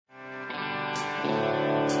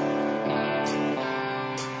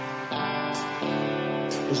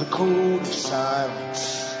There's a code of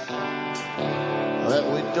silence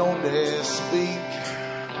that we don't dare speak.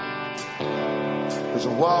 There's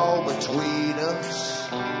a wall between us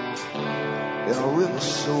and a river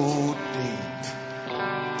so deep.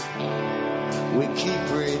 We keep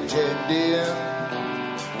pretending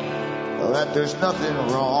that there's nothing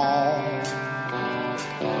wrong.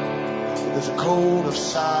 There's a code of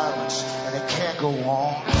silence and it can't go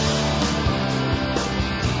on.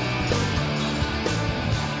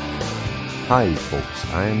 Hi folks,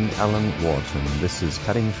 I'm Alan Watt and this is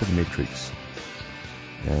Cutting Through the Matrix,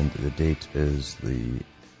 and the date is the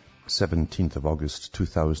 17th of August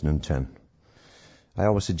 2010. I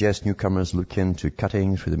always suggest newcomers look into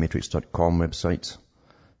cuttingthroughthematrix.com website,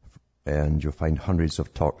 and you'll find hundreds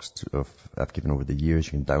of talks I've given over the years.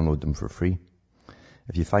 You can download them for free.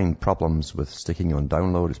 If you find problems with sticking on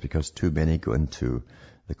download, it's because too many go into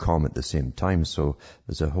the com at the same time. So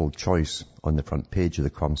there's a whole choice on the front page of the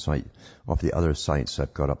com site of the other sites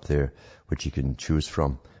I've got up there, which you can choose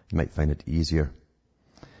from. You might find it easier.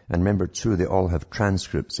 And remember too, they all have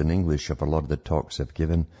transcripts in English of a lot of the talks I've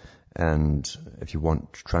given. And if you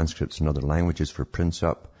want transcripts in other languages for print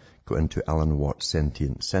up, go into Alan Watt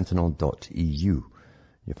Sentinel.eu.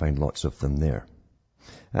 You find lots of them there.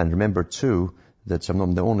 And remember too, that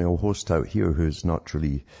I'm the only host out here who's not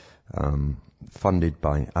really funded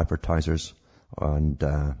by advertisers, and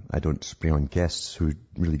I don't bring on guests who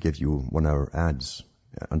really give you 1 hour ads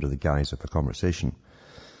under the guise of a conversation.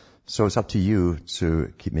 So it's up to you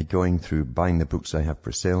to keep me going through buying the books I have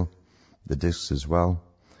for sale, the discs as well.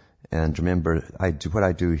 And remember, what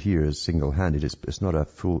I do here is single-handed. It's not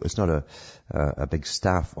a big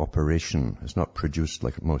staff operation. It's not produced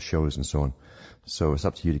like most shows and so on. So it's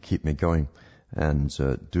up to you to keep me going, and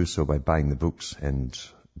do so by buying the books and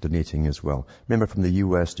donating as well. Remember, from the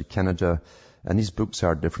US to Canada, and these books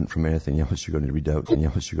are different from anything else you're going to read out.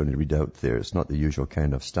 There. It's not the usual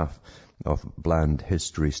kind of stuff of bland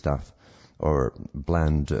history stuff or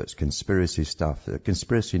bland conspiracy stuff.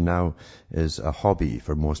 Conspiracy now is a hobby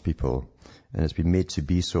for most people, and it's been made to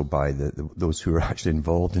be so by those who are actually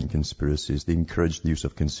involved in conspiracies. They encourage the use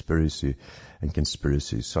of conspiracy and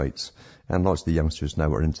conspiracy sites. And lots of the youngsters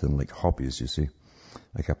now are into them like hobbies, you see.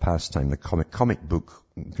 Like a pastime, like comic book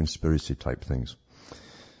conspiracy type things.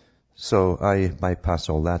 So I bypass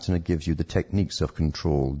all that, and it gives you the techniques of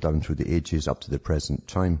control down through the ages up to the present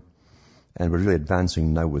time. And we're really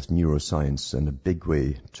advancing now with neuroscience in a big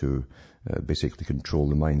way to basically control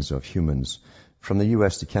the minds of humans. From the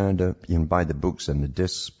US to Canada, you can buy the books and the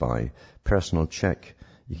discs by personal check.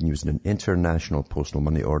 You can use an international postal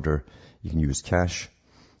money order. You can use cash.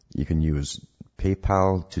 You can use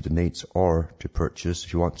PayPal to donate or to purchase.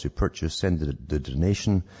 If you want to purchase, send the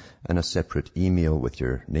donation and a separate email with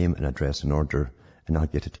your name and address and order, and I'll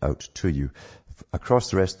get it out to you. Across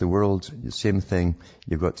the rest of the world, the same thing.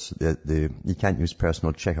 You've got you can't use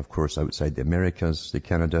personal check, of course, outside the Americas, the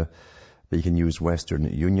Canada, but you can use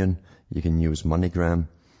Western Union. You can use MoneyGram.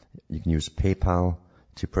 You can use PayPal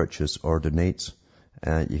to purchase or donate.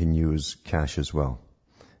 You can use cash as well.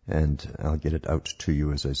 And I'll get it out to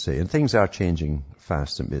you, as I say. And things are changing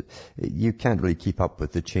fast. You can't really keep up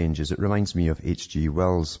with the changes. It reminds me of H.G.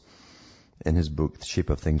 Wells in his book, The Shape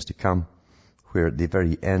of Things to Come, where at the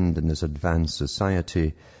very end in this advanced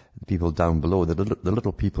society, the people down below, the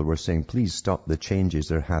little people were saying, please stop the changes,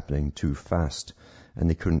 they're happening too fast. And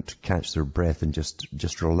they couldn't catch their breath and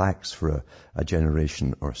just relax for a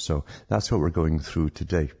generation or so. That's what we're going through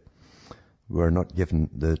today. We're not given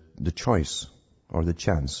the choice or the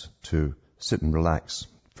chance to sit and relax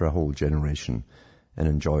for a whole generation and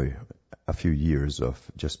enjoy a few years of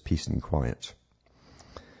just peace and quiet.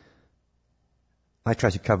 I try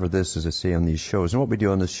to cover this, as I say, on these shows. And what we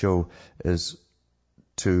do on this show is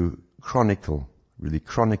to chronicle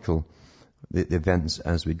the events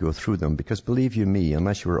as we go through them. Because believe you me,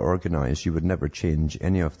 unless you were organized, you would never change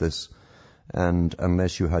any of this. And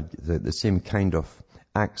unless you had the same kind of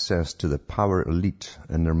access to the power elite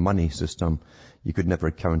and their money system, you could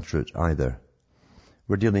never counter it either.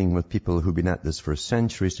 We're dealing with people who've been at this for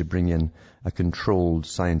centuries to bring in a controlled,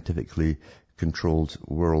 scientifically controlled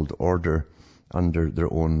world order under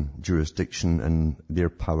their own jurisdiction and their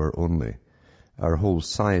power only. Our whole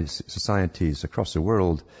societies across the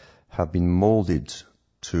world have been molded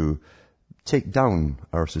to take down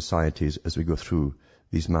our societies as we go through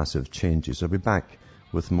these massive changes. I'll be back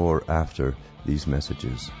with more after these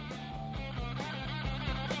messages.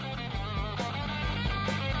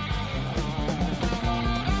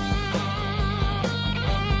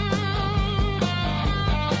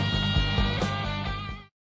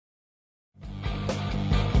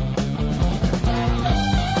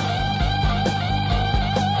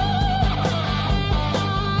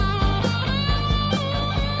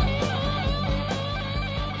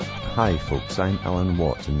 Hi folks, I'm Alan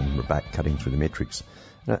Watt and we're back cutting through the matrix.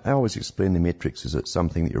 Now, I always explain the matrix as it's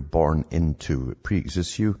something that you're born into. It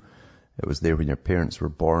pre-exists you. It was there when your parents were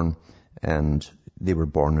born and they were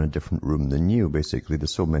born in a different room than you. Basically, there's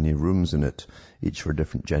so many rooms in it, each for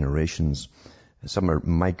different generations. Some are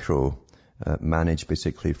micro managed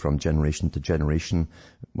basically from generation to generation.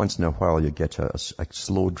 Once in a while you get a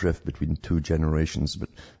slow drift between two generations, but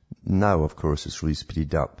now of course it's really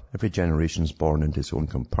speeded up. Every generation is born into its own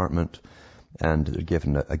compartment and they're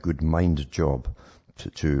given a good mind job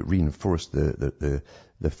to reinforce the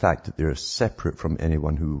fact that they're separate from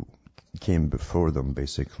anyone who came before them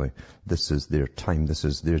basically. This is their time, this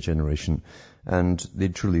is their generation, and they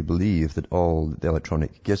truly believe that all the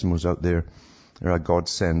electronic gizmos out there are a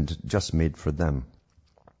godsend just made for them.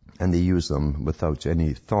 And they use them without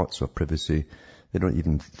any thoughts of privacy. They don't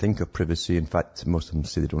even think of privacy. In fact, most of them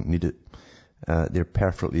say they don't need it. They're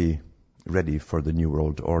perfectly ready for the New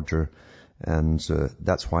World Order. And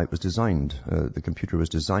that's why it was designed. The computer was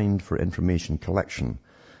designed for information collection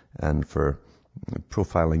and for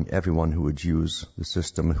profiling everyone who would use the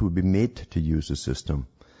system, who would be made to use the system.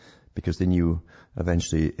 Because they knew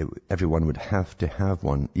eventually everyone would have to have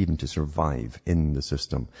one even to survive in the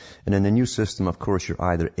system. And in a new system, of course, you're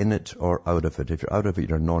either in it or out of it. If you're out of it,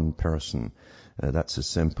 you're a non-person. That's as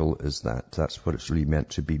simple as that. That's what it's really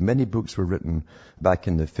meant to be. Many books were written back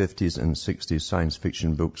in the 50s and 60s, science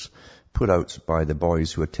fiction books, put out by the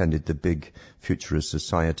boys who attended the big futurist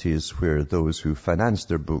societies where those who financed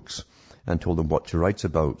their books and told them what to write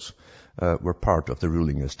about were part of the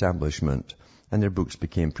ruling establishment. And their books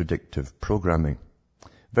became predictive programming.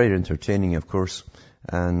 Very entertaining, of course,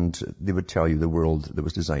 and they would tell you the world that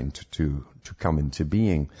was designed to come into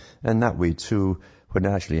being. And that way, too, when it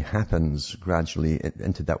actually happens gradually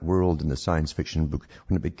into that world in the science fiction book,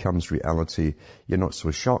 when it becomes reality, you're not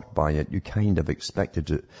so shocked by it. You kind of expected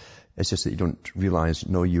it. It's just that you don't realize,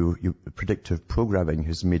 no, predictive programming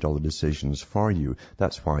has made all the decisions for you.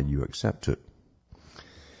 That's why you accept it.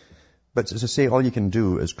 But as I say, all you can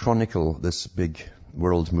do is chronicle this big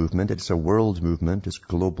world movement. It's a world movement. It's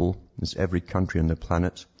global. It's every country on the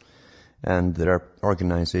planet. And there are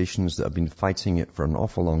organizations that have been fighting it for an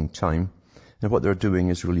awful long time. And what they're doing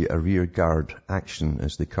is really a rear guard action,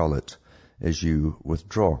 as they call it, as you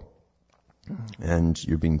withdraw. And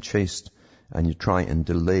you're being chased and you try and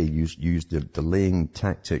delay, use the delaying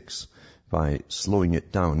tactics by slowing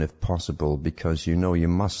it down if possible, because you know you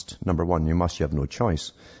must, number one, you have no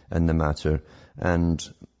choice in the matter,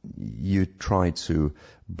 and you try to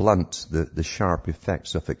blunt the sharp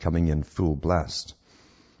effects of it coming in full blast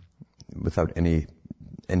without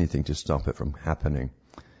anything to stop it from happening.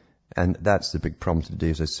 And that's the big problem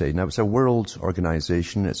today, as I say. Now, it's a world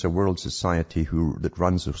organization, it's a world society that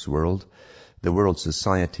runs this world. The world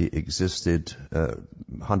society existed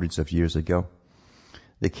hundreds of years ago.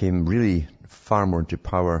 They came really far more into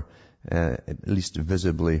power, at least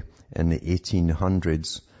visibly, in the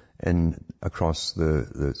 1800s across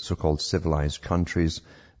the so-called civilized countries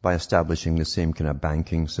by establishing the same kind of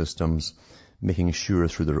banking systems, making sure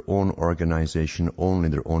through their own organization only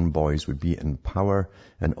their own boys would be in power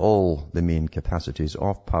and all the main capacities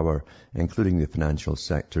of power, including the financial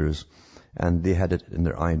sectors. And they had it in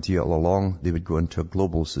their idea all along. They would go into a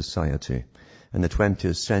global society. In the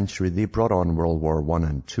 20th century, they brought on World War I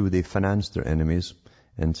and II. They financed their enemies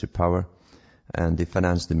into power, and they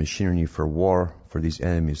financed the machinery for war for these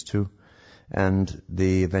enemies too. And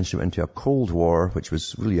they eventually went into a Cold War, which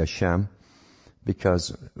was really a sham,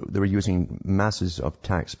 because they were using masses of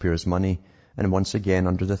taxpayers' money. And once again,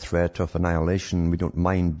 under the threat of annihilation, we don't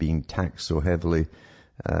mind being taxed so heavily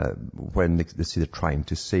when they say they're trying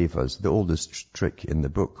to save us. The oldest trick in the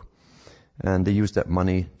book. And they used that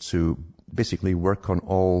money to basically work on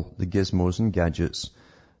all the gizmos and gadgets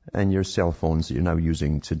and your cell phones that you're now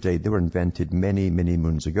using today. They were invented many, many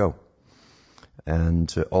moons ago,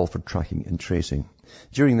 and all for tracking and tracing.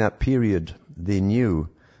 During that period, they knew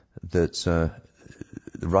that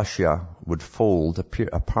Russia would fold,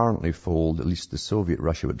 apparently fold, at least the Soviet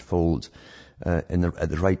Russia would fold at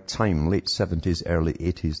the right time, late 70s, early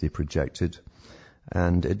 80s, they projected,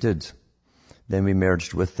 and it did. Then we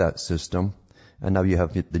merged with that system. And now you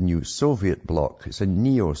have the new Soviet bloc. It's a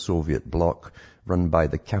neo-Soviet bloc run by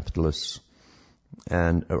the capitalists,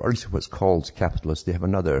 or at least what's called capitalists. They have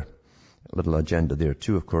another little agenda there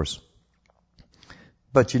too, of course.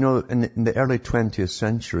 But you know, in the early 20th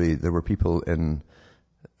century, there were people in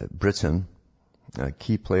Britain, a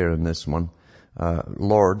key player in this one,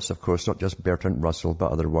 lords, of course, not just Bertrand Russell,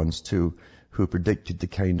 but other ones too, who predicted the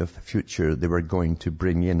kind of future they were going to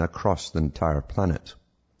bring in across the entire planet.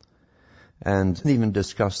 and even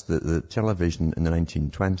discussed the television in the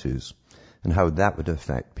 1920s and how that would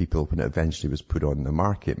affect people when it eventually was put on the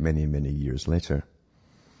market many, many years later.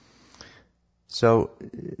 So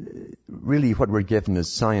really what we're given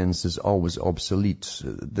as science is always obsolete.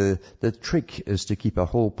 The trick is to keep a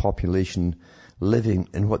whole population living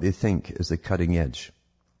in what they think is the cutting edge.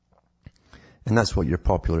 And that's what your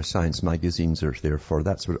popular science magazines are there for.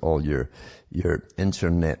 That's what all your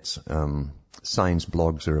internet science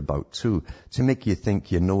blogs are about too, to make you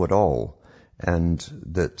think you know it all and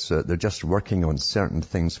that they're just working on certain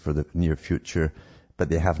things for the near future, but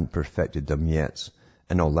they haven't perfected them yet,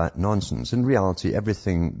 and all that nonsense. In reality,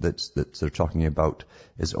 everything that they're talking about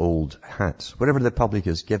is old hat. Whatever the public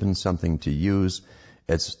is given something to use,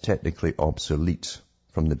 it's technically obsolete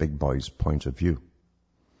from the big boys' point of view.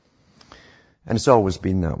 And it's always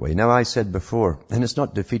been that way. Now, I said before, and it's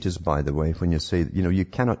not defeatist, by the way, when you say, you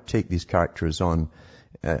cannot take these characters on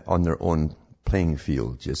their own playing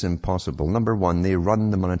field. It's impossible. Number one, they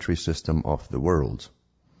run the monetary system of the world.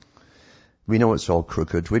 We know it's all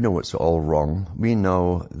crooked. We know it's all wrong. We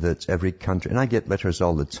know that every country, and I get letters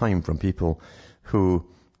all the time from people who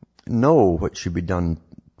know what should be done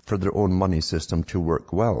for their own money system to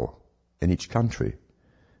work well in each country.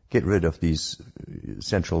 Get rid of these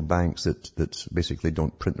central banks that basically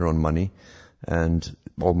don't print their own money. And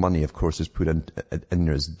all money, of course, is put in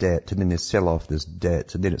there as debt. And then they sell off this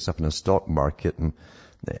debt. And then it's up in the stock market. And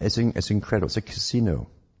it's incredible. It's a casino.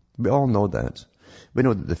 We all know that. We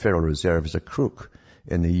know that the Federal Reserve is a crook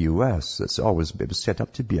in the U.S. It was set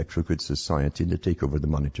up to be a crooked society and to take over the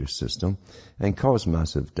monetary system and cause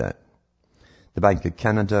massive debt. The Bank of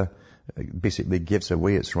Canada basically gives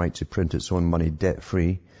away its right to print its own money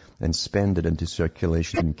debt-free and spend it into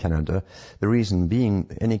circulation in Canada. The reason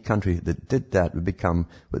being, any country that did that would become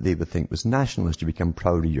what they would think was nationalist. You become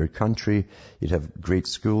proud of your country. You'd have great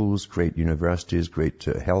schools, great universities, great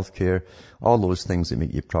health care, all those things that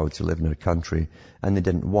make you proud to live in a country. And they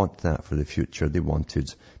didn't want that for the future. They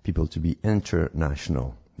wanted people to be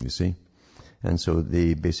international, you see. And so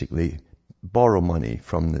they basically borrow money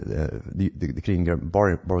from the Canadian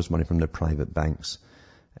government borrows money from the private banks,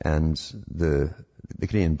 and the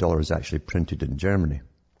Canadian dollar is actually printed in Germany.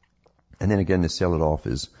 And then again, they sell it off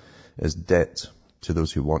as debt to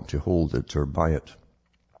those who want to hold it or buy it.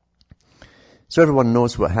 So everyone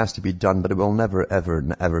knows what has to be done, but it will never,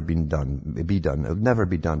 ever be done. It will never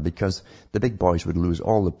be done because the big boys would lose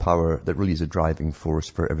all the power that really is a driving force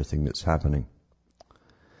for everything that's happening.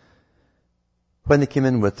 When they came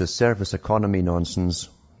in with the service economy nonsense,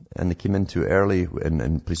 and they came in too early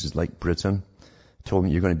in places like Britain, told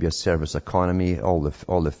me you're going to be a service economy, all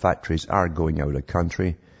the factories are going out of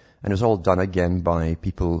country, and it was all done again by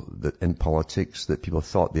people that in politics that people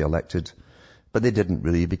thought they elected, but they didn't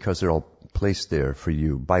really, because they're all placed there for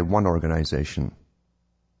you by one organization.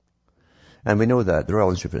 And we know that the Royal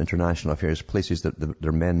Institute for International Affairs places that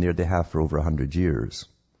their men there, they have for over 100 years.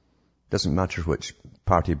 Doesn't matter which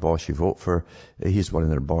party boss you vote for, he's one of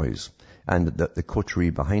their boys. And the coterie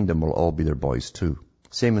behind them will all be their boys too.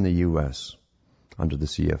 Same in the US, under the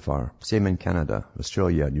CFR. Same in Canada,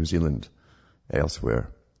 Australia, New Zealand,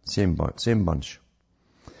 elsewhere. Same bunch.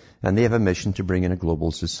 And they have a mission to bring in a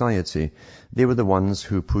global society. They were the ones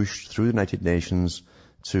who pushed through the United Nations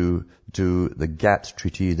to do the GATT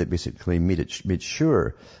treaty that basically made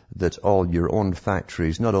sure that all your own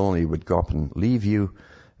factories not only would go up and leave you,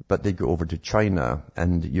 but they'd go over to China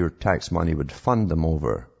and your tax money would fund them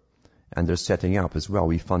over. And they're setting up as well.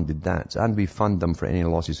 We funded that. And we fund them for any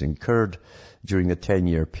losses incurred during the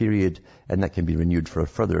 10-year period, and that can be renewed for a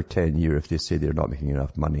further 10 years if they say they're not making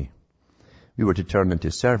enough money. We were to turn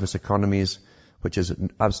into service economies, which is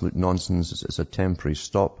absolute nonsense. It's a temporary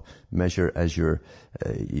stop measure as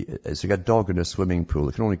it's like a dog in a swimming pool.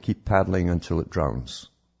 It can only keep paddling until it drowns.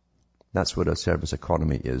 That's what a service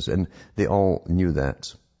economy is, and they all knew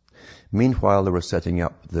that. Meanwhile, they were setting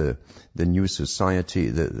up the new society,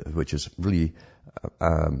 which is really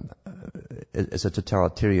it's a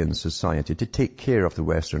totalitarian society to take care of the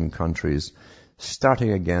Western countries,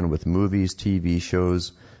 starting again with movies, TV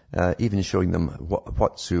shows, even showing them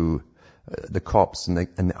what to the cops and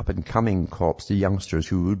the up-and-coming cops, the youngsters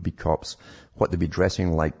who would be cops, what they'd be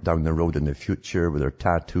dressing like down the road in the future with their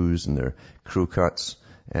tattoos and their crew cuts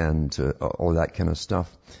and all that kind of stuff.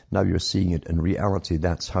 Now you're seeing it in reality.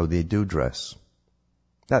 That's how they do dress.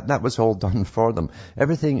 That was all done for them.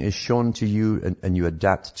 Everything is shown to you and you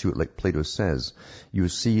adapt to it, like Plato says. You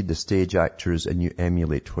see the stage actors and you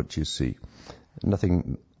emulate what you see.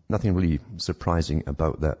 Nothing really surprising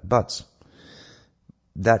about that. But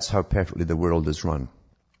that's how perfectly the world is run.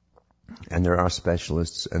 And there are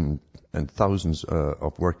specialists and thousands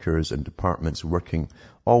of workers and departments working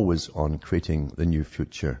always on creating the new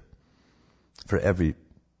future for every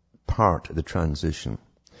part of the transition.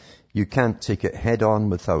 You can't take it head on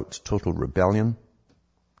without total rebellion.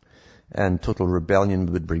 And total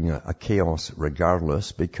rebellion would bring a chaos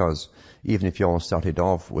regardless, because even if you all started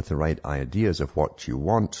off with the right ideas of what you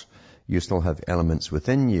want, you still have elements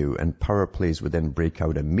within you, and power plays would then break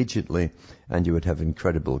out immediately, and you would have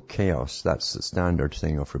incredible chaos. That's the standard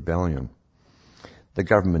thing of rebellion. The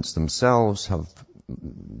governments themselves have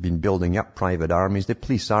been building up private armies. The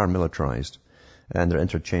police are militarized, and they're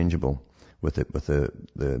interchangeable with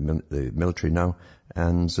the military now,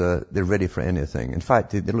 and they're ready for anything. In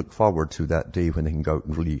fact, they look forward to that day when they can go out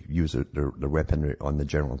and really use their weaponry on the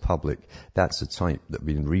general public. That's the type that have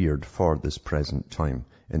been reared for this present time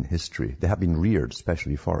in history. They have been reared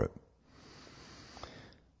especially for it.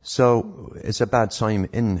 So it's a bad time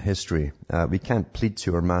in history. We can't plead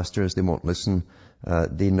to our masters. They won't listen.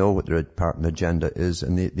 They know what their department agenda is,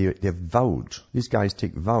 and they've vowed. These guys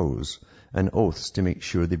take vows and oaths to make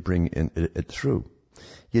sure they bring it through.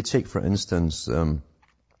 You take, for instance, the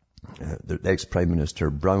ex-Prime Minister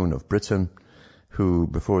Brown of Britain, who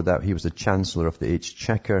before that he was the Chancellor of the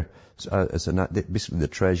Exchequer, basically the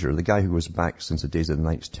Treasurer, the guy who was back since the days of the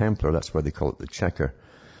Knights Templar. That's why they call it the Chequer.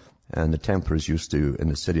 And the Templars used to, in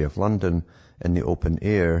the city of London, in the open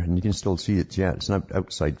air, and you can still see it yet. It's an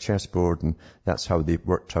outside chessboard, and that's how they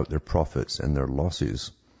worked out their profits and their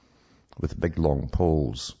losses, with big long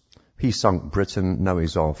poles. He sunk Britain, now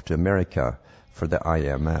he's off to America for the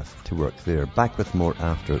IMF to work there. Back with more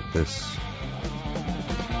after this.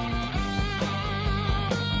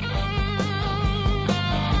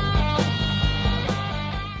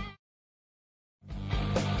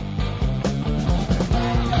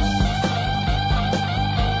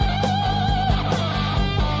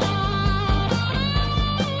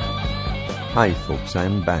 Hi folks,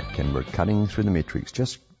 I'm back and we're cutting through the matrix,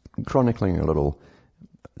 just chronicling a little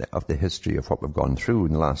of the history of what we've gone through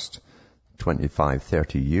in the last 25,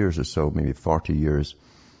 30 years or so, maybe 40 years,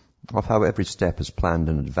 of how every step is planned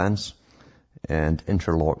in advance and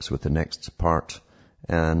interlocks with the next part.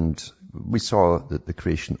 And we saw that the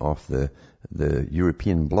creation of the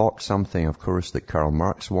European bloc, something, of course, that Karl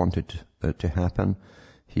Marx wanted to happen.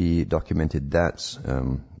 He documented that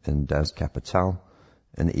in Das Kapital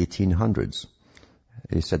in the 1800s.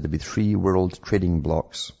 He said there'd be 3 world trading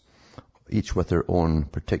blocs, each with their own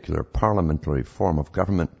particular parliamentary form of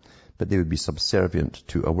government, but they would be subservient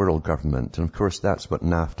to a world government. And of course, that's what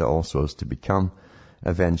NAFTA also is to become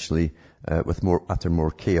eventually, after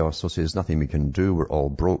more chaos. So there's nothing we can do. We're all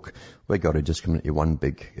broke. We got to just come into one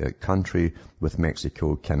big country with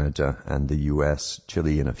Mexico, Canada, and the US,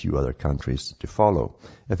 Chile, and a few other countries to follow.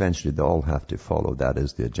 Eventually, they all have to follow. That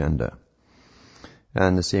is the agenda.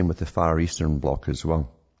 And the same with the Far Eastern Bloc as well.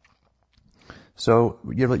 So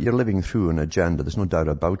you're living through an agenda. There's no doubt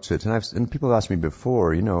about it. And people have asked me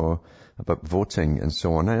before, about voting and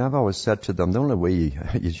so on. And I've always said to them, the only way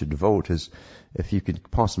you should vote is if you could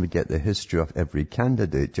possibly get the history of every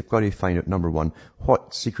candidate. You've got to find out, number one,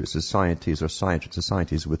 what secret societies or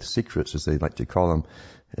societies with secrets, as they like to call them,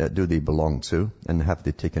 do they belong to, and have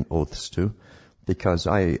they taken oaths to? Because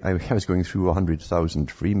I was going through 100,000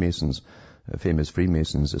 Freemasons, famous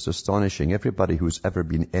Freemasons. It's astonishing. Everybody who's ever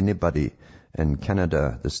been anybody in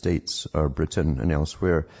Canada, the States, or Britain and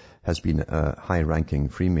elsewhere has been a high-ranking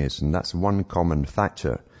Freemason. That's one common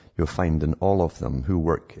factor you'll find in all of them who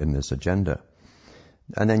work in this agenda.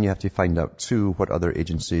 And then you have to find out, too, what other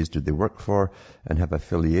agencies do they work for and have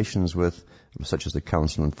affiliations with, such as the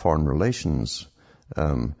Council on Foreign Relations.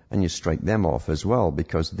 And you strike them off as well,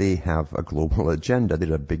 because they have a global agenda.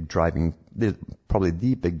 They're probably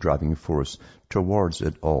the big driving force towards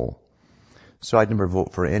it all. So I'd never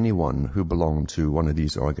vote for anyone who belonged to one of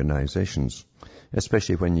these organizations,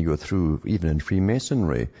 especially when you go through, even in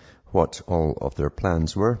Freemasonry, what all of their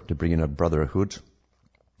plans were to bring in a brotherhood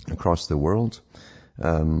across the world.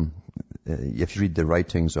 If you read the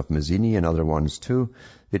writings of Mazzini and other ones too,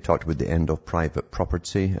 they talked about the end of private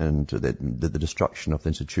property and the destruction of the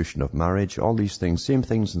institution of marriage. All these things, same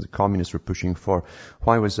things that the communists were pushing for.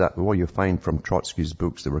 Why was that? Well, you find from Trotsky's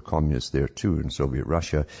books, there were communists there too in Soviet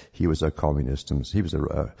Russia. He was a communist, and he was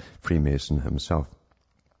a Freemason himself.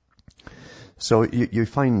 So you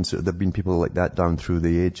find there have been people like that down through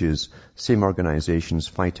the ages, same organizations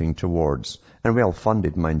fighting towards, and well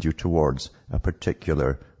funded, mind you, towards a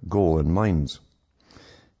particular goal in mind.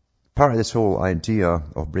 Part of this whole idea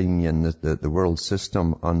of bringing in the world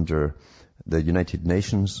system under the United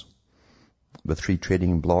Nations, with 3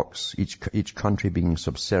 trading blocks, each country being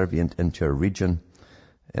subservient into a region,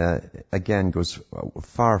 again goes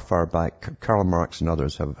far, far back. Karl Marx and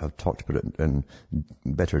others have talked about it in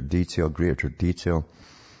better detail, greater detail.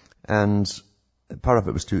 And part of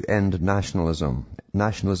it was to end nationalism.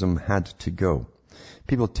 Nationalism had to go.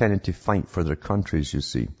 People tended to fight for their countries, you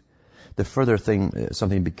see. The further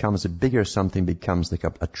something becomes, the bigger something becomes like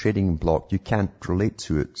a trading block. You can't relate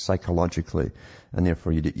to it psychologically, and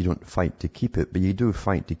therefore you don't fight to keep it, but you do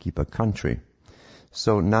fight to keep a country.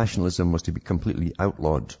 So nationalism was to be completely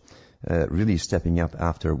outlawed, really stepping up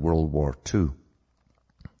after World War II.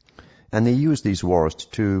 And they used these wars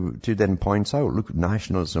to then point out, look,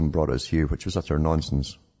 nationalism brought us here, which was utter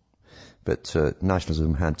nonsense. But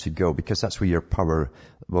nationalism had to go, because that's where your power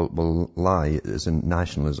will lie, is in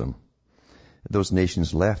nationalism. Those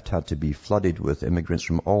nations left had to be flooded with immigrants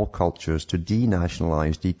from all cultures to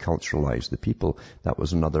denationalize, deculturalize the people. That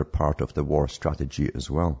was another part of the war strategy as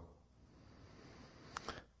well.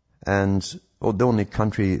 And the only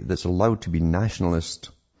country that's allowed to be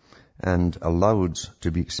nationalist and allowed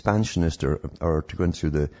to be expansionist or to go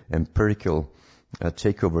into the empirical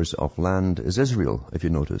takeovers of land is Israel, if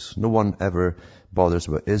you notice. No one ever bothers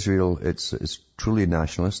about Israel. It's truly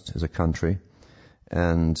nationalist as a country,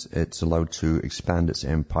 and it's allowed to expand its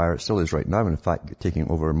empire. It still is right now, in fact, taking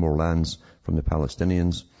over more lands from the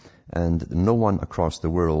Palestinians. And no one across the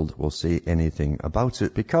world will say anything about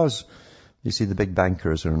it, because you see, the big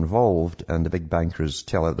bankers are involved, and the big bankers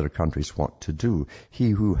tell other countries what to do. He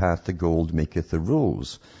who hath the gold maketh the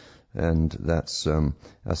rules. And that's a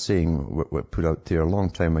saying put out there a long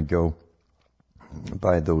time ago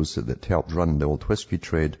by those that helped run the old whiskey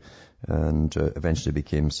trade and eventually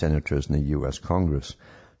became senators in the U.S. Congress.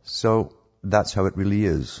 So that's how it really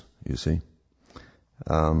is, you see.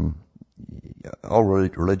 All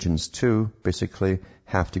religions too basically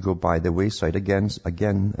have to go by the wayside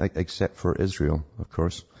again, except for Israel, of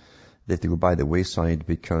course. They have to go by the wayside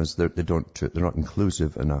because they're not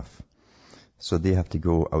inclusive enough. So they have to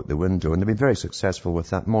go out the window. And they've been very successful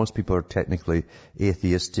with that. Most people are technically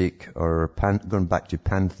atheistic or going back to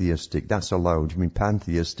pantheistic. That's allowed. You mean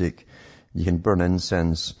pantheistic, you can burn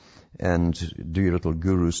incense and do your little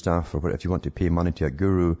guru stuff, or if you want to pay money to a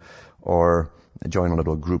guru, or join a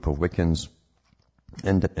little group of Wiccans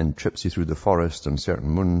and trips you through the forest on certain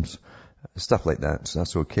moons, stuff like that. So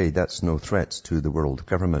that's okay. That's no threat to the world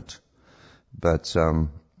government. But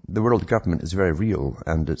the world government is very real,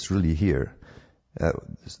 and it's really here.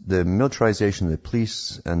 The militarization of the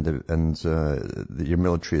police and your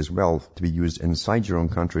military as well, to be used inside your own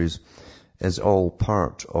countries, is all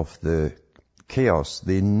part of the chaos.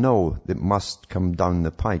 They know it must come down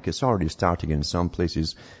the pike. It's already starting in some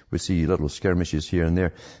places. We see little skirmishes here and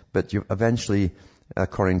there. But you eventually,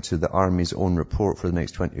 according to the Army's own report, for the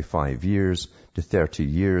next 25 years to 30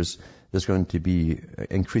 years, there's going to be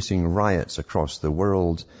increasing riots across the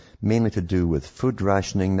world, mainly to do with food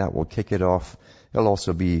rationing. That will kick it off. It'll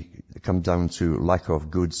also come down to lack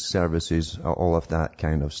of goods, services, all of that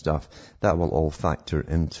kind of stuff. That will all factor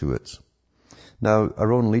into it. Now,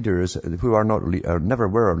 our own leaders, who are never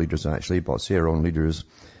were our leaders actually, but say our own leaders,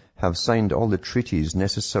 have signed all the treaties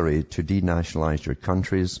necessary to denationalize your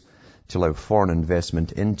countries, to allow foreign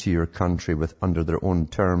investment into your country under their own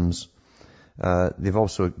terms. They've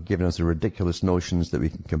also given us the ridiculous notions that we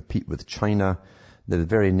can compete with China, the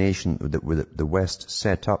very nation that the West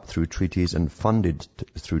set up through treaties and funded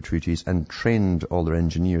through treaties and trained all their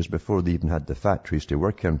engineers before they even had the factories to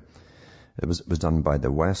work in. It was done by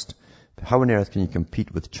the West. How on earth can you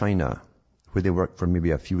compete with China, where they work for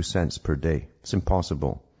maybe a few cents per day? It's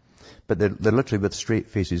impossible. But they literally with straight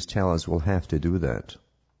faces tell us we'll have to do that.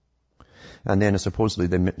 And then supposedly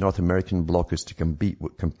the North American bloc is to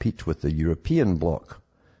compete with the European bloc,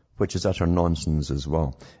 which is utter nonsense as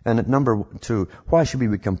well. And at number 2, why should we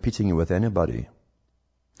be competing with anybody?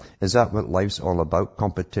 Is that what life's all about?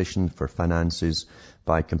 Competition for finances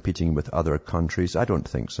by competing with other countries? I don't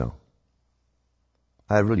think so.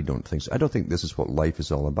 I really don't think so. I don't think this is what life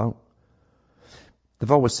is all about.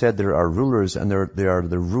 They've always said there are rulers and they are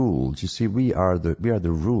the ruled. You see, we are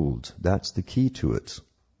the ruled. That's the key to it.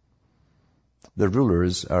 The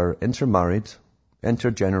rulers are intermarried,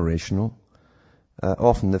 intergenerational.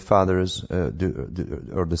 Often the fathers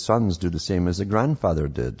or the sons do the same as the grandfather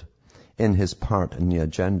did in his part in the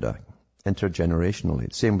agenda,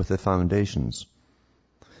 intergenerationally. Same with the foundations.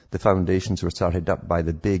 The foundations were started up by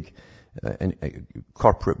the big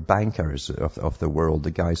corporate bankers of the world,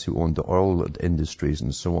 the guys who owned the oil industries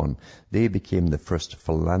and so on. They became the first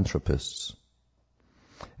philanthropists.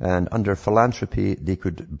 And under philanthropy, they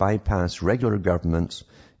could bypass regular governments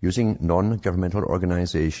using non-governmental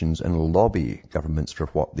organizations and lobby governments for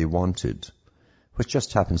what they wanted. which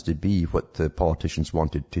just happens to be what the politicians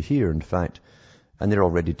wanted to hear, in fact, and they're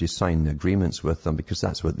all ready to sign agreements with them because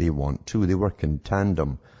that's what they want too. They work in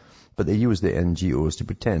tandem, but they use the NGOs to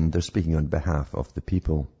pretend they're speaking on behalf of the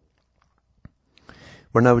people.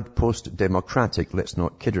 We're now post-democratic. Let's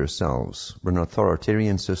not kid ourselves. We're an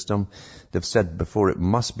authoritarian system. They've said before it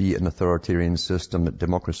must be an authoritarian system, that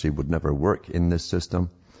democracy would never work in this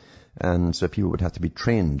system. And so people would have to be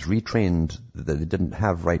retrained, that they didn't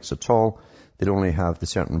have rights at all. They'd only have the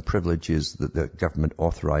certain privileges that the government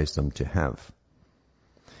authorized them to have.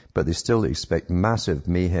 But they still expect massive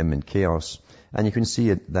mayhem and chaos. And you can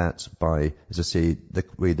see that by, as I say, the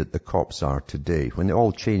way that the cops are today. When they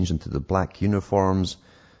all change into the black uniforms,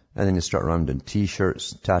 and then they strut around in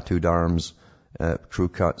T-shirts, tattooed arms, crew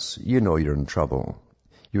cuts, you know you're in trouble.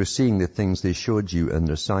 You were seeing the things they showed you in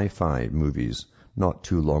their sci-fi movies not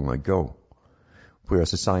too long ago, where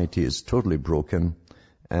society is totally broken,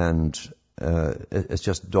 and it's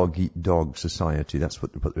just dog-eat-dog society. That's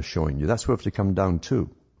what they're showing you. That's where they come down to.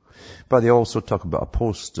 But they also talk about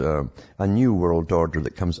a new world order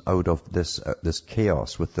that comes out of this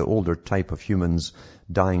chaos, with the older type of humans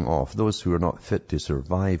dying off. Those who are not fit to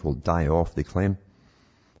survive will die off, they claim.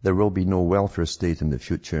 There will be no welfare state in the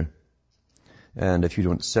future. And if you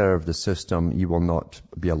don't serve the system, you will not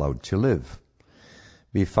be allowed to live.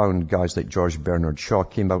 We found guys like George Bernard Shaw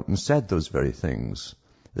came out and said those very things.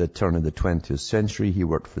 At the turn of the 20th century, he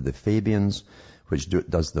worked for the Fabians, which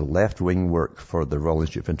does the left-wing work for the Royal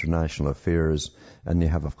Institute of International Affairs, and they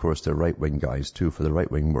have, of course, the right-wing guys, too, for the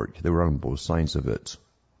right-wing work. They were on both sides of it.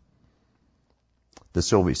 The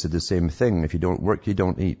Soviets did the same thing. If you don't work, you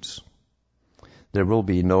don't eat. There will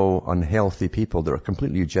be no unhealthy people. There are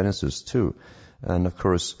complete eugenicists, too. And, of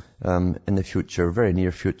course, in the future, very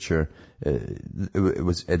near future,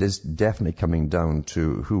 it is definitely coming down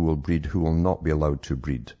to who will breed, who will not be allowed to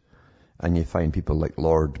breed. And you find people like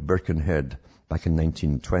Lord Birkenhead back in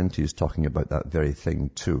 1920s talking about that very thing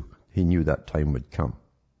too. He knew that time would come.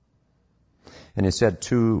 And he said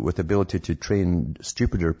too, with the ability to train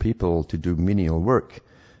stupider people to do menial work,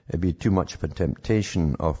 it'd be too much of a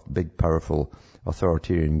temptation of big, powerful,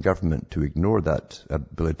 authoritarian government to ignore that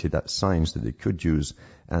ability, that science that they could use,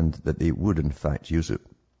 and that they would in fact use it.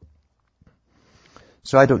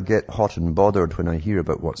 So I don't get hot and bothered when I hear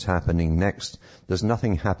about what's happening next. There's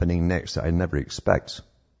nothing happening next that I never expect.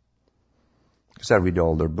 Because I read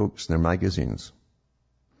all their books and their magazines.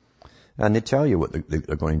 And they tell you what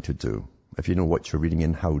they're going to do. If you know what you're reading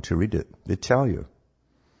and how to read it, they tell you.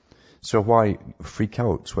 So why freak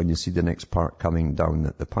out when you see the next part coming down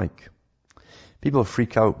at the pike? People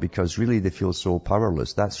freak out because really they feel so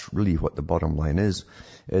powerless. That's really what the bottom line is.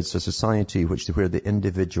 It's a society where the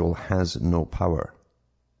individual has no power.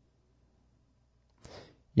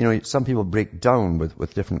 You know, some people break down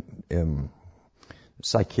with different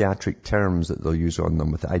psychiatric terms that they'll use on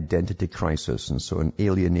them, with identity crisis and so an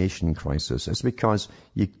alienation crisis. It's because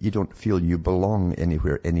you don't feel you belong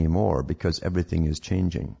anywhere anymore because everything is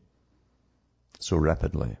changing so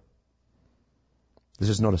rapidly. This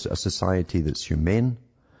is not a society that's humane.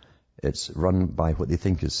 It's run by what they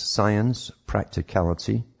think is science,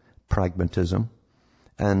 practicality, pragmatism,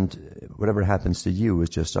 and whatever happens to you is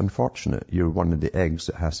just unfortunate. You're one of the eggs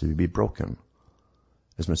that has to be broken,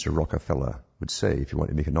 as Mr. Rockefeller would say if you want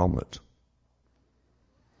to make an omelette.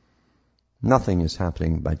 Nothing is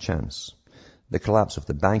happening by chance. The collapse of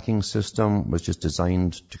the banking system was just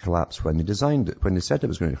designed to collapse when they designed it, when they said it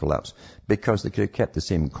was going to collapse, because they could have kept the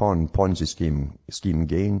same Ponzi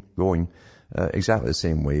scheme going exactly the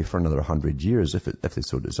same way for another 100 years if they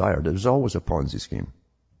so desired. It was always a Ponzi scheme.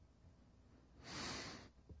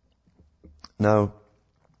 Now,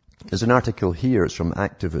 there's an article here. It's from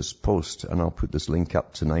Activist Post, and I'll put this link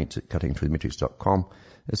up tonight at cuttingthroughthematrix.com.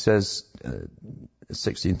 It says,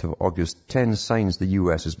 16th of August, 10 signs the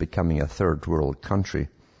U.S. is becoming a third world country.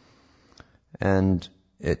 And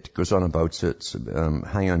it goes on about it,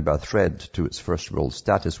 hanging on by a thread to its first world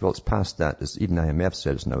status. Well, it's past that. As even IMF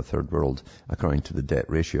said, it's now a third world, according to the debt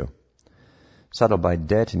ratio. Saddled by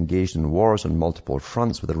debt, engaged in wars on multiple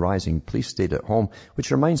fronts with a rising police state at home,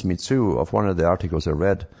 which reminds me too of one of the articles I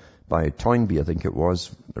read by Toynbee, I think it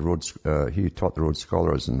was. He taught the Rhodes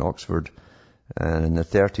Scholars in Oxford. And in the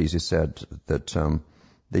 30s, he said that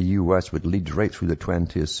the U.S. would lead right through the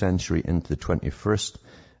 20th century into the 21st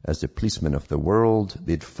as the policeman of the world.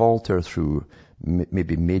 They'd falter through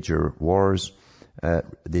maybe major wars.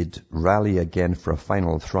 They'd rally again for a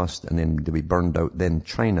final thrust, and then they'd be burned out. Then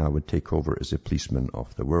China would take over as a policeman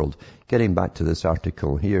of the world. Getting back to this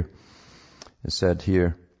article here, it said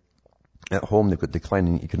here, at home they've got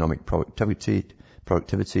declining economic productivity,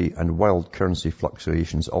 productivity, and wild currency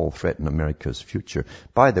fluctuations all threaten America's future.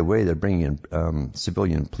 By the way, they're bringing in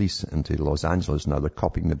civilian police into Los Angeles now. They're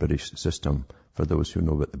copying the British system, for those who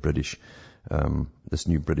know about the British. This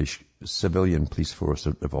new British civilian police force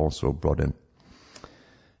that they've also brought in.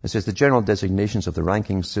 It says the general designations of the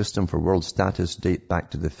ranking system for world status date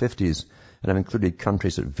back to the 50s and have included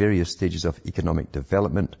countries at various stages of economic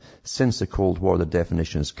development. Since the Cold War, the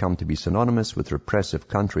definition has come to be synonymous with repressive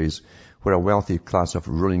countries where a wealthy class of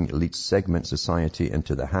ruling elite segment society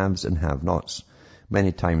into the haves and have-nots,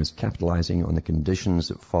 many times capitalizing on the conditions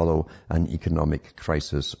that follow an economic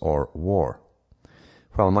crisis or war.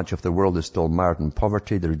 While much of the world is still mired in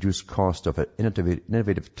poverty, the reduced cost of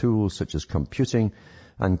innovative tools such as computing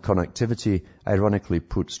and connectivity ironically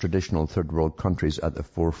puts traditional third world countries at the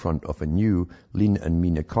forefront of a new lean and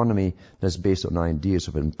mean economy that is based on ideas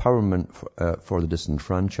of empowerment for the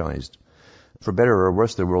disenfranchised. For better or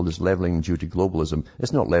worse, the world is leveling due to globalism.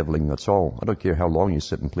 It's not leveling at all. I don't care how long you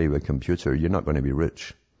sit and play with a computer, you're not going to be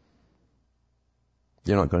rich.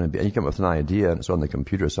 You're not going to be, and you come up with an idea and it's on the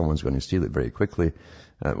computer, someone's going to steal it very quickly.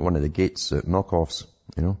 One of the Gates knockoffs,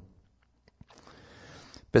 you know.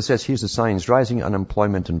 But it says, here's the signs: rising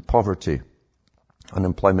unemployment and poverty.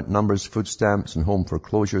 Unemployment numbers, food stamps and home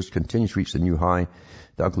foreclosures continue to reach the new high.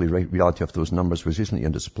 The ugly reality of those numbers was recently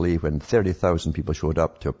on display when 30,000 people showed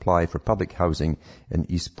up to apply for public housing in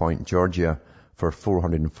East Point, Georgia, for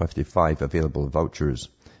 455 available vouchers.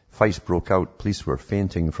 Fights broke out, police were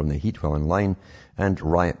fainting from the heat while in line, and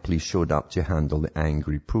riot police showed up to handle the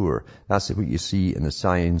angry poor. That's what you see in the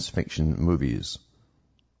science fiction movies.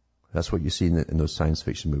 That's what you see in those science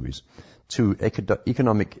fiction movies. 2,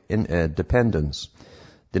 economic dependence.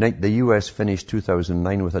 The U.S. finished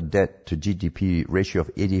 2009 with a debt to GDP ratio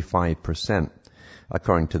of 85%,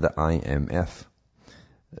 according to the IMF.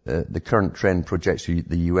 The current trend projects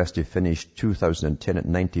the U.S. to finish 2010 at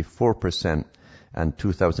 94% and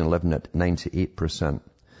 2011 at 98%.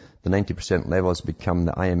 The 90% level has become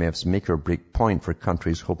the IMF's make or break point for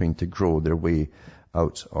countries hoping to grow their way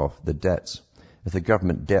out of the debts. If the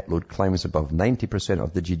government debt load climbs above 90%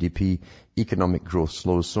 of the GDP, economic growth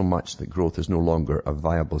slows so much that growth is no longer a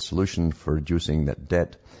viable solution for reducing that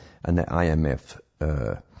debt, and the IMF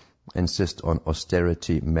insist on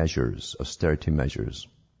austerity measures.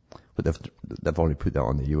 But they've already put that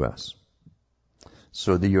on the US.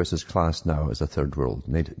 So the US is classed now as a third world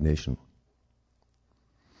nation.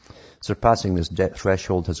 Surpassing this debt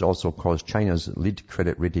threshold has also caused China's lead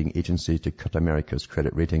credit rating agency to cut America's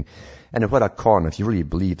credit rating. And what a con, if you really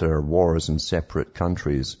believe there are wars in separate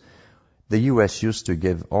countries. The U.S. used to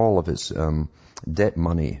give all of its debt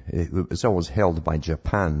money. It was always held by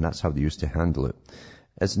Japan. That's how they used to handle it.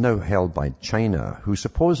 It's now held by China, who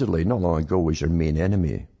supposedly not long ago was your main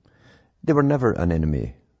enemy. They were never an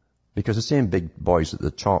enemy, because the same big boys at the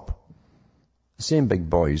top, the same big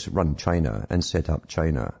boys run China and set up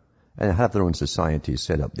China. And have their own society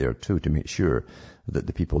set up there too to make sure that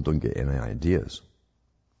the people don't get any ideas.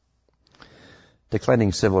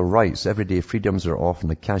 Declining civil rights. Everyday freedoms are often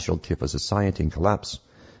a casualty of a society in collapse.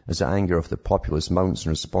 As the anger of the populace mounts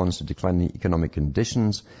in response to declining economic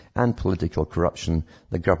conditions and political corruption,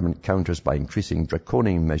 the government counters by increasing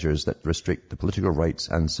draconian measures that restrict the political rights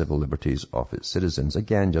and civil liberties of its citizens.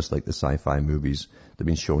 Again, just like the sci-fi movies they've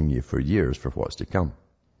been showing you for years for what's to come.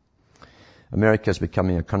 America is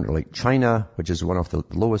becoming a country like China, which is one of the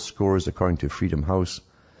lowest scores according to Freedom House.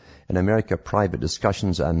 In America, private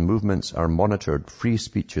discussions and movements are monitored. Free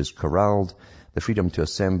speech is corralled. The freedom to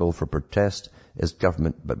assemble for protest is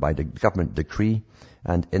by the government decree,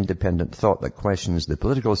 and independent thought that questions the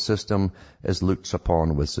political system is looked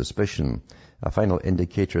upon with suspicion. A final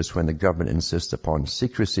indicator is when the government insists upon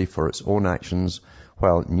secrecy for its own actions,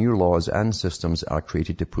 while new laws and systems are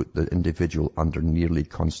created to put the individual under nearly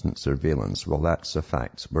constant surveillance. Well, that's a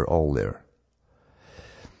fact. We're all there.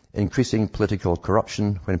 Increasing political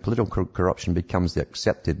corruption. When political corruption becomes the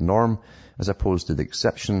accepted norm as opposed to the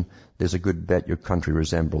exception, there's a good bet your country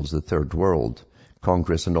resembles the third world.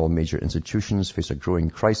 Congress and all major institutions face a growing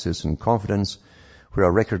crisis in confidence, where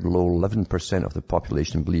a record low 11% of the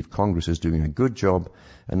population believe Congress is doing a good job,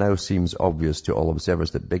 and now seems obvious to all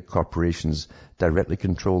observers that big corporations directly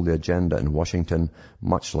control the agenda in Washington,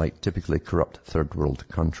 much like typically corrupt third world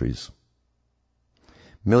countries.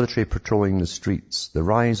 Military patrolling the streets. The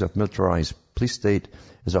rise of militarized police state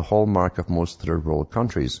is a hallmark of most third world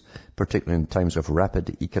countries, particularly in times of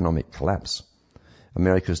rapid economic collapse.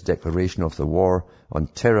 America's declaration of the war on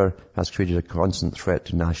terror has created a constant threat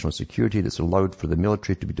to national security that's allowed for the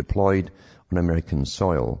military to be deployed on American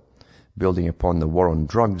soil. Building upon the war on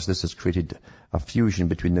drugs, this has created a fusion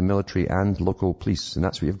between the military and local police, and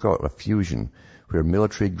that's what you've got, a fusion, where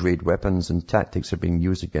military-grade weapons and tactics are being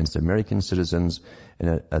used against American citizens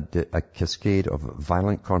in a cascade of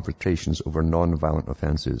violent confrontations over non-violent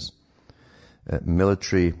offenses.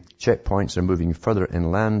 Military checkpoints are moving further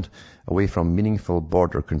inland, away from meaningful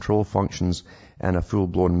border control functions, and a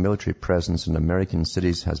full-blown military presence in American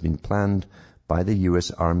cities has been planned by the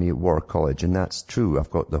U.S. Army War College. And that's true. I've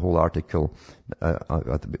got the whole article,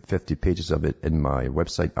 50 pages of it, in my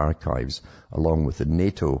website archives, along with the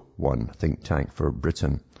NATO one, think tank for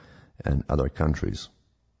Britain and other countries.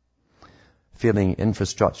 Failing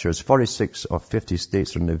infrastructures, 46 of 50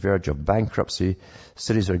 states are on the verge of bankruptcy.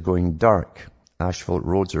 Cities are going dark. Asphalt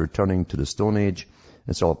roads are returning to the Stone Age.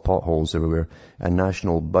 It's all potholes everywhere. And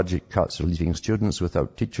national budget cuts are leaving students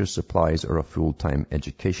without teachers, supplies, or a full-time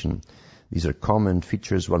education. These are common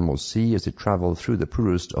features one will see as they travel through the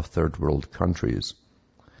poorest of third world countries.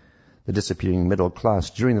 The disappearing middle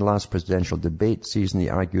class. During the last presidential debate season, he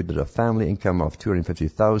argued that a family income of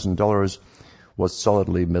 $250,000 was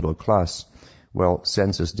solidly middle class. Well,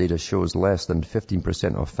 census data shows less than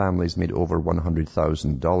 15% of families made over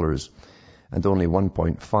 $100,000, and only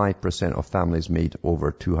 1.5% of families made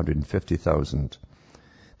over $250,000.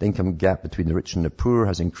 The income gap between the rich and the poor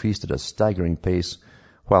has increased at a staggering pace,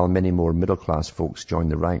 while many more middle-class folks join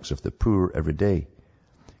the ranks of the poor every day.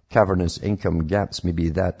 Cavernous income gaps may be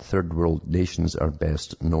that third world nations are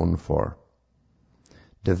best known for.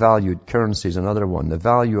 Devalued currency is another one. The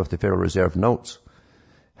value of the Federal Reserve notes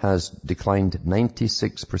has declined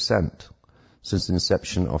 96% since the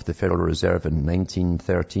inception of the Federal Reserve in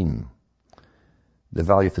 1913. The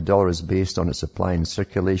value of the dollar is based on its supply and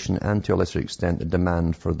circulation, and to a lesser extent the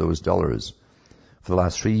demand for those dollars. For the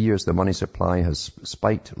last 3 years, the money supply has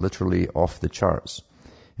spiked literally off the charts.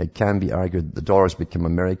 It can be argued that the dollar has become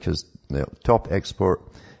America's top export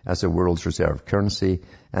as the world's reserve currency,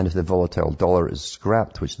 and if the volatile dollar is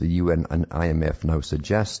scrapped, which the UN and IMF now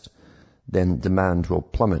suggest, then demand will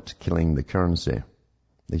plummet, killing the currency.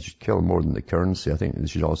 They should kill more than the currency. I think they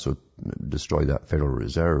should also destroy that Federal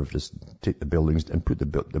Reserve, just take the buildings and put the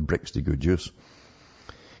bricks to good use.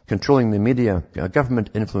 Controlling the media. A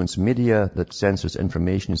government-influenced media that censors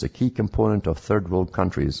information is a key component of third world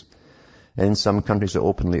countries. In some countries are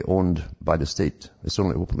openly owned by the state. It's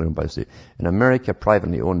only openly owned by the state. In America,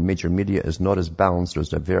 privately owned major media is not as balanced or as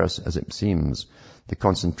diverse as it seems. The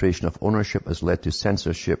concentration of ownership has led to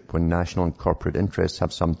censorship when national and corporate interests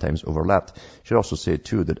have sometimes overlapped. I should also say,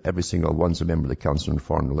 too, that every single one's a member of the Council on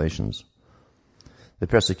Foreign Relations. The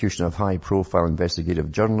persecution of high-profile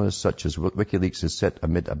investigative journalists such as WikiLeaks is set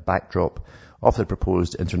amid a backdrop of the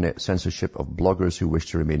proposed internet censorship of bloggers who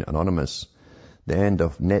wish to remain anonymous. The end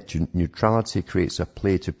of net neutrality creates a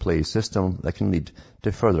play-to-play system that can lead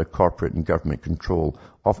to further corporate and government control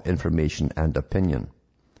of information and opinion.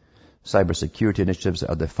 Cybersecurity initiatives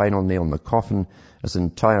are the final nail in the coffin, as the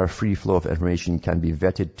entire free flow of information can be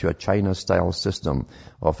vetted to a China-style system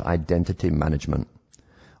of identity management.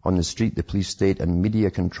 On the street, the police state and media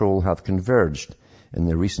control have converged in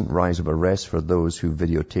the recent rise of arrests for those who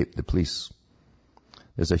videotape the police.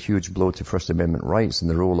 There's a huge blow to First Amendment rights and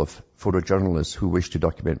the role of photojournalists who wish to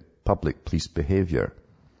document public police behavior.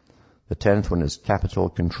 The 10th one is capital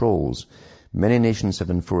controls. Many nations have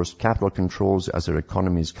enforced capital controls as their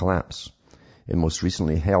economies collapse. It most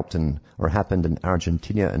recently happened in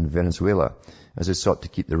Argentina and Venezuela, as they sought to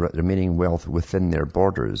keep the remaining wealth within their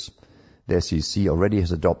borders. The SEC already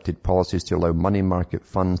has adopted policies to allow money market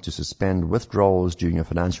funds to suspend withdrawals during a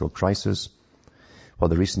financial crisis, while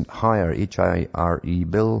the recent higher HIRE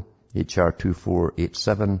bill, HR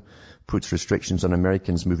 2487, puts restrictions on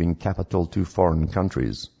Americans moving capital to foreign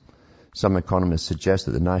countries. Some economists suggest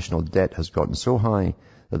that the national debt has gotten so high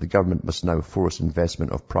that the government must now force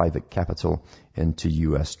investment of private capital into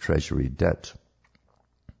U.S. Treasury debt.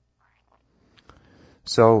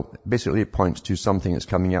 So basically it points to something that's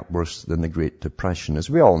coming up worse than the Great Depression. As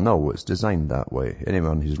we all know, it's designed that way.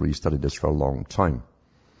 Anyone who's really studied this for a long time.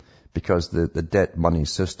 Because the debt money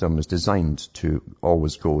system is designed to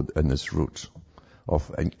always go in this route of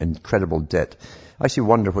incredible debt. I actually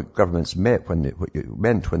wonder what governments meant when they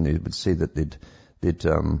would say that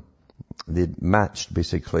they'd matched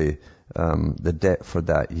basically the debt for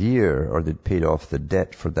that year, or they'd paid off the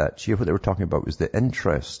debt for that year. What they were talking about was the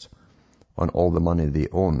interest on all the money they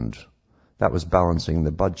owned. That was balancing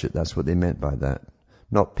the budget. That's what they meant by that.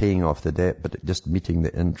 Not paying off the debt, but just meeting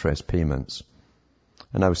the interest payments.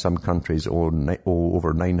 And now some countries owe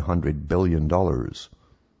over $900 billion.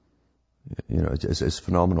 You know, it's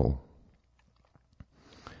phenomenal.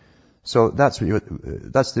 So that's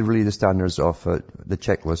really the standards of the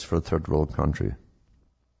checklist for a third world country.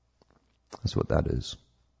 That's what that is.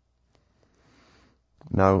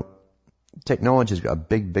 Now, technology's got a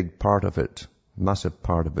big part of it, massive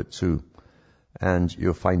part of it too. And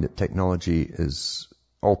you'll find that technology is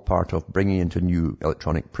all part of bringing into a new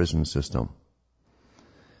electronic prison system.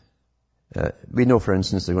 We know, for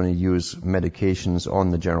instance, they're going to use medications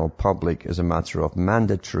on the general public as a matter of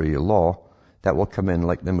mandatory law that will come in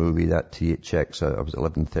like the movie, that THX, it was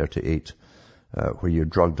 1138, where you're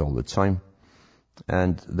drugged all the time.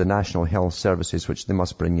 And the National Health Services, which they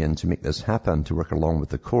must bring in to make this happen, to work along with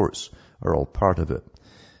the courts, are all part of it.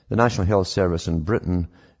 The National Health Service in Britain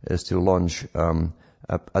is to launch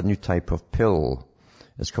a new type of pill.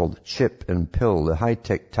 It's called chip and pill, the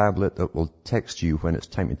high-tech tablet that will text you when it's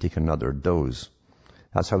time to take another dose.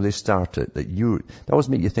 That's how they start it. They always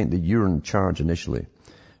make you think that you're in charge initially.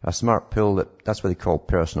 A smart pill, that's what they call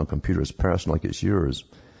personal computers, personal like it's yours.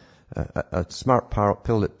 A smart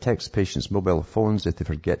pill that texts patients' mobile phones if they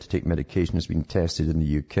forget to take medication is being tested in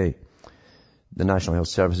the UK. The National Health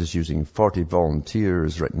Service is using 40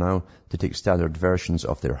 volunteers right now to take standard versions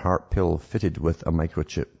of their heart pill fitted with a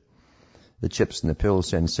microchip. The chips in the pill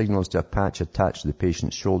send signals to a patch attached to the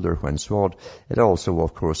patient's shoulder when swallowed. It also,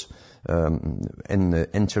 of course, in the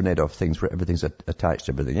Internet of Things where everything's attached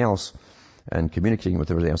to everything else and communicating with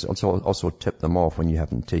everything else, also tip them off when you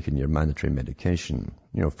haven't taken your mandatory medication,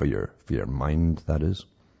 for your mind, that is.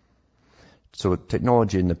 So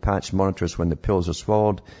technology in the patch monitors when the pills are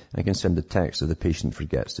swallowed and can send a text if the patient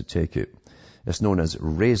forgets to take it. It's known as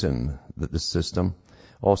Raisin, the system.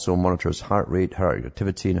 Also monitors heart rate, heart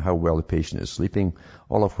activity, and how well the patient is sleeping,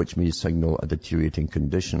 all of which may signal a deteriorating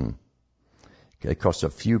condition. It costs a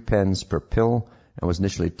few pence per pill and was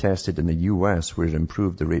initially tested in the US, where it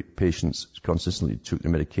improved the rate patients consistently took the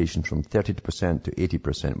medication from 30% to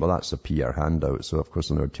 80%. Well, that's a PR handout, so of course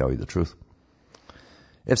they'll never tell you the truth.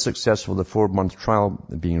 If successful, the 4-month trial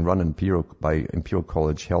being run by Imperial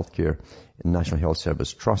College Healthcare and National Health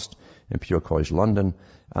Service Trust, Imperial College London,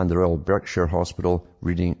 and the Royal Berkshire Hospital,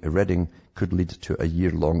 Reading, could lead to a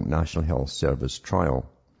year-long National Health Service trial.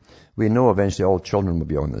 We know eventually all children will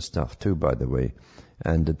be on this stuff too, by the way,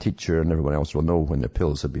 and the teacher and everyone else will know when the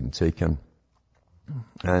pills have been taken.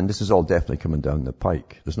 And this is all definitely coming down the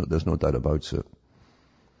pike. There's no doubt about it.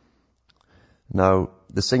 Now,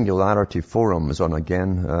 the Singularity Forum is on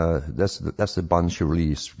again. That's the bunch who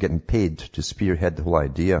really is getting paid to spearhead the whole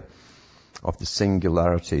idea of the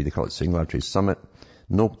Singularity. They call it Singularity Summit.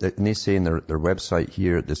 And they say in their website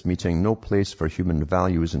here at this meeting, no place for human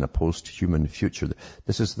values in a post-human future.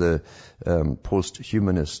 This is the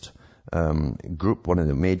post-humanist group, one of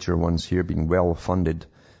the major ones here, being well funded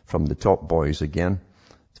from the top boys again,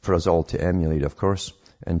 for us all to emulate, of course,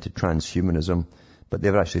 into transhumanism. But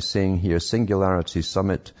they're actually saying here, Singularity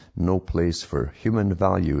Summit, no place for human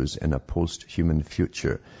values in a post-human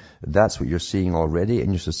future. That's what you're seeing already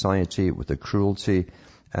in your society with the cruelty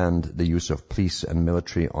and the use of police and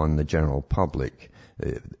military on the general public.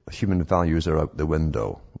 Human values are out the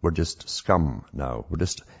window. We're just scum now. We're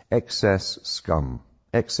just excess scum.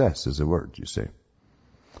 Excess is the word, you see.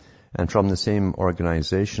 And from the same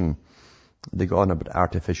organization, they go on about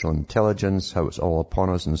artificial intelligence, how it's all upon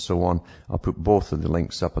us and so on. I'll put both of the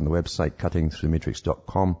links up on the website,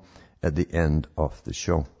 cuttingthroughthematrix.com, at the end of the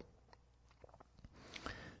show.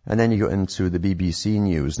 And then you go into the BBC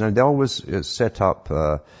News. Now, they always set up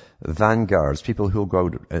vanguards, people who go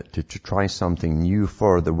out to try something new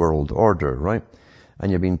for the world order, right? And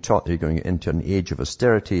you're being taught that you're going into an age of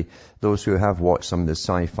austerity. Those who have watched some of the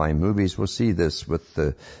sci-fi movies will see this with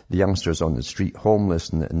the youngsters on the street, homeless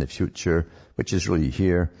in the future, which is really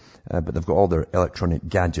here. But they've got all their electronic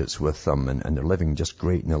gadgets with them, and they're living just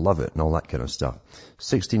great, and they love it, and all that kind of stuff.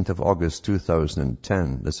 16th of August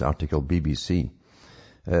 2010, this article, BBC.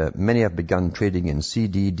 Many have begun trading in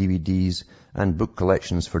CD, DVDs, and book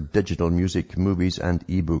collections for digital music, movies, and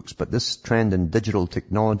e-books. But this trend in digital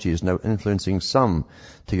technology is now influencing some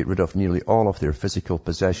to get rid of nearly all of their physical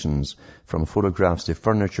possessions, from photographs to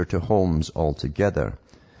furniture to homes altogether.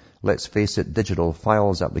 Let's face it, digital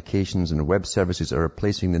files, applications, and web services are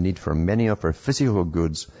replacing the need for many of our physical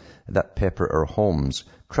goods that pepper our homes,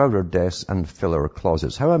 crowd our desks, and fill our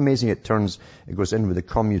closets. How amazing it goes in with the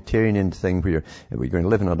commutarian thing where you're going to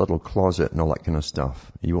live in a little closet and all that kind of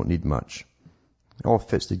stuff. You won't need much. It all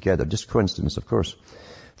fits together. Just coincidence, of course.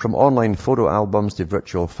 From online photo albums to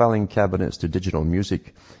virtual filing cabinets to digital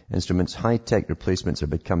music instruments, high-tech replacements are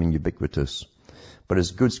becoming ubiquitous. But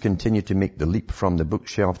as goods continue to make the leap from the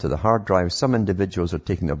bookshelf to the hard drive, some individuals are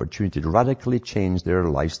taking the opportunity to radically change their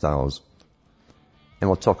lifestyles. And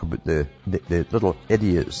we'll talk about the little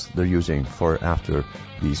idiots they're using for after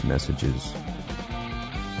these messages.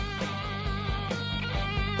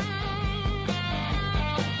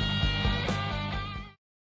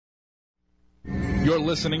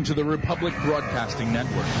 listening to the Republic Broadcasting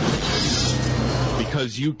Network,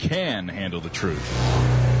 because you can handle the truth.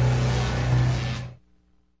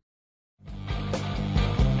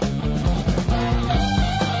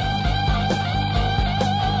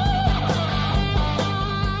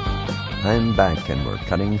 I'm back and we're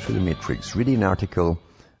cutting through the matrix, reading an article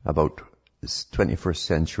about this 21st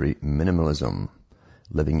century minimalism,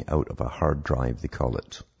 living out of a hard drive, they call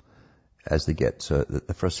it. As they get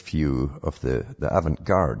the first few of the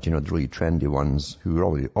avant-garde, the really trendy ones who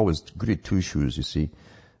are always goody two-shoes, you see,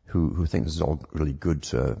 who think this is all really good,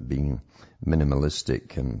 being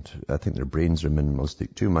minimalistic, and I think their brains are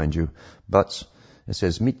minimalistic too, mind you. But it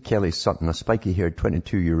says, meet Kelly Sutton, a spiky-haired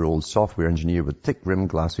 22-year-old software engineer with thick-rimmed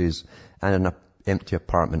glasses and an empty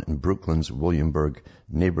apartment in Brooklyn's Williamsburg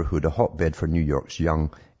neighborhood, a hotbed for New York's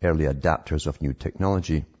young, early adapters of new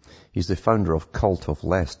technology. He's the founder of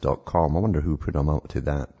cultofless.com. I wonder who put him out to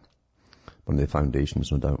that. One of the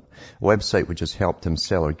foundations, no doubt. A website which has helped him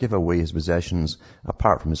sell or give away his possessions,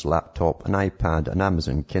 apart from his laptop, an iPad, an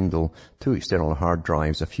Amazon Kindle, 2 external hard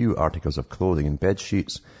drives, a few articles of clothing and bed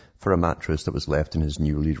sheets, for a mattress that was left in his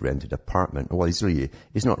newly rented apartment. Well, he's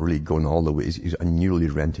not really going all the way. He's a newly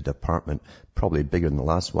rented apartment, probably bigger than the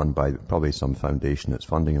last one by probably some foundation that's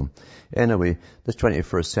funding him. Anyway, this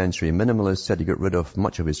 21st century minimalist said he got rid of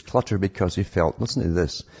much of his clutter because he felt, listen to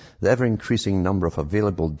this, the ever-increasing number of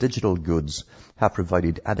available digital goods have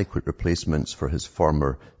provided adequate replacements for his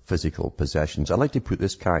former physical possessions. I like to put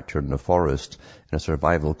this character in the forest in a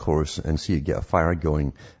survival course and see it get a fire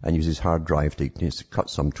going and use his hard drive to cut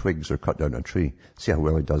some twigs or cut down a tree. See how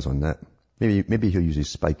well he does on that. Maybe he'll use his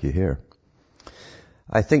spiky hair.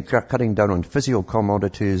 I think cutting down on physical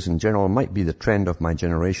commodities in general might be the trend of my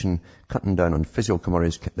generation. Cutting down on physical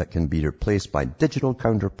commodities that can be replaced by digital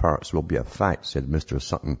counterparts will be a fact, said Mr.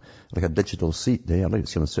 Sutton. Like a digital seat there. I'd like to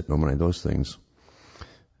see him sitting on one of those things.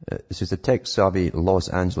 This is the tech-savvy Los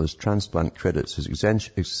Angeles transplant credits his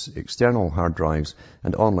external hard drives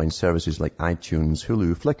and online services like iTunes,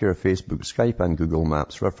 Hulu, Flickr, Facebook, Skype and Google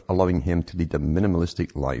Maps, allowing him to lead a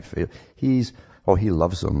minimalistic life. He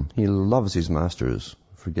loves them. He loves his masters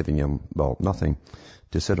for giving him, nothing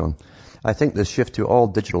to sit on. I think the shift to all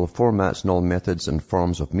digital formats and all methods and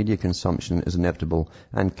forms of media consumption is inevitable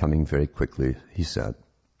and coming very quickly, he said.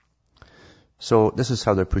 So this is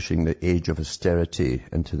how they're pushing the age of austerity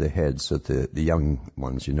into the heads of the young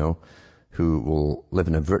ones, who will live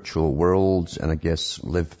in a virtual world and I guess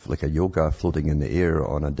live like a yoga floating in the air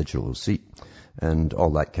on a digital seat and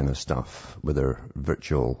all that kind of stuff with their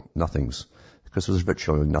virtual nothings, because there's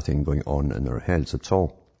virtually nothing going on in their heads at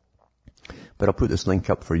all. But I'll put this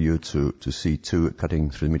link up for you to see too at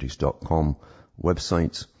cuttingthroughthematrix.com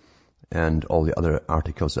website. And all the other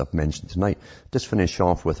articles I've mentioned tonight. Just finish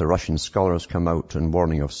off with a Russian scholar has come out and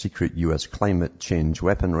warning of secret U.S. climate change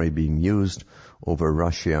weaponry being used over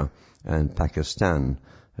Russia and Pakistan,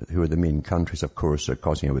 who are the main countries, of course, are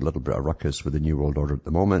causing a little bit of ruckus with the New World Order at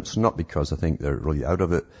the moment. It's not because I think they're really out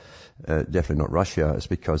of it. Definitely not Russia. It's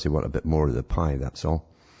because they want a bit more of the pie, that's all.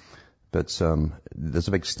 But there's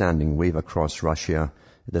a big standing wave across Russia.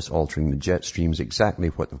 This altering the jet streams, exactly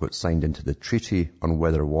what they've got signed into the Treaty on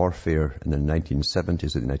Weather Warfare in the 1970s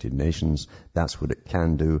at the United Nations. That's what it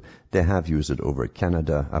can do. They have used it over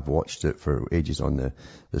Canada. I've watched it for ages on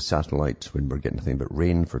the satellite when we're getting nothing but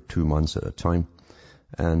rain for 2 months at a time.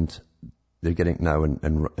 And they're getting it now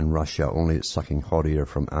in Russia, only it's sucking hot air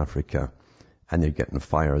from Africa. And they're getting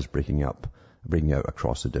fires breaking out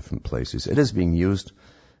across the different places. It is being used.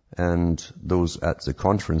 And those at the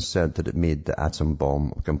conference said that it made the atom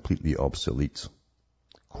bomb completely obsolete.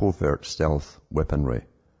 Covert stealth weaponry.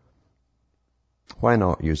 Why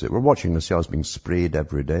not use it? We're watching ourselves being sprayed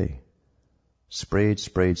every day.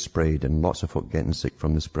 Sprayed, and lots of folk getting sick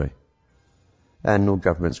from the spray. And no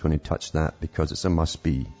government's going to touch that because it's a must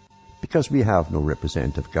be. Because we have no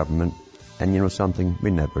representative government. And you know something?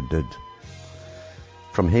 We never did.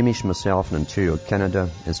 From Hamish, myself in Ontario, Canada,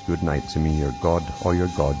 it's good night to me, your God or your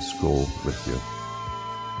gods go with you.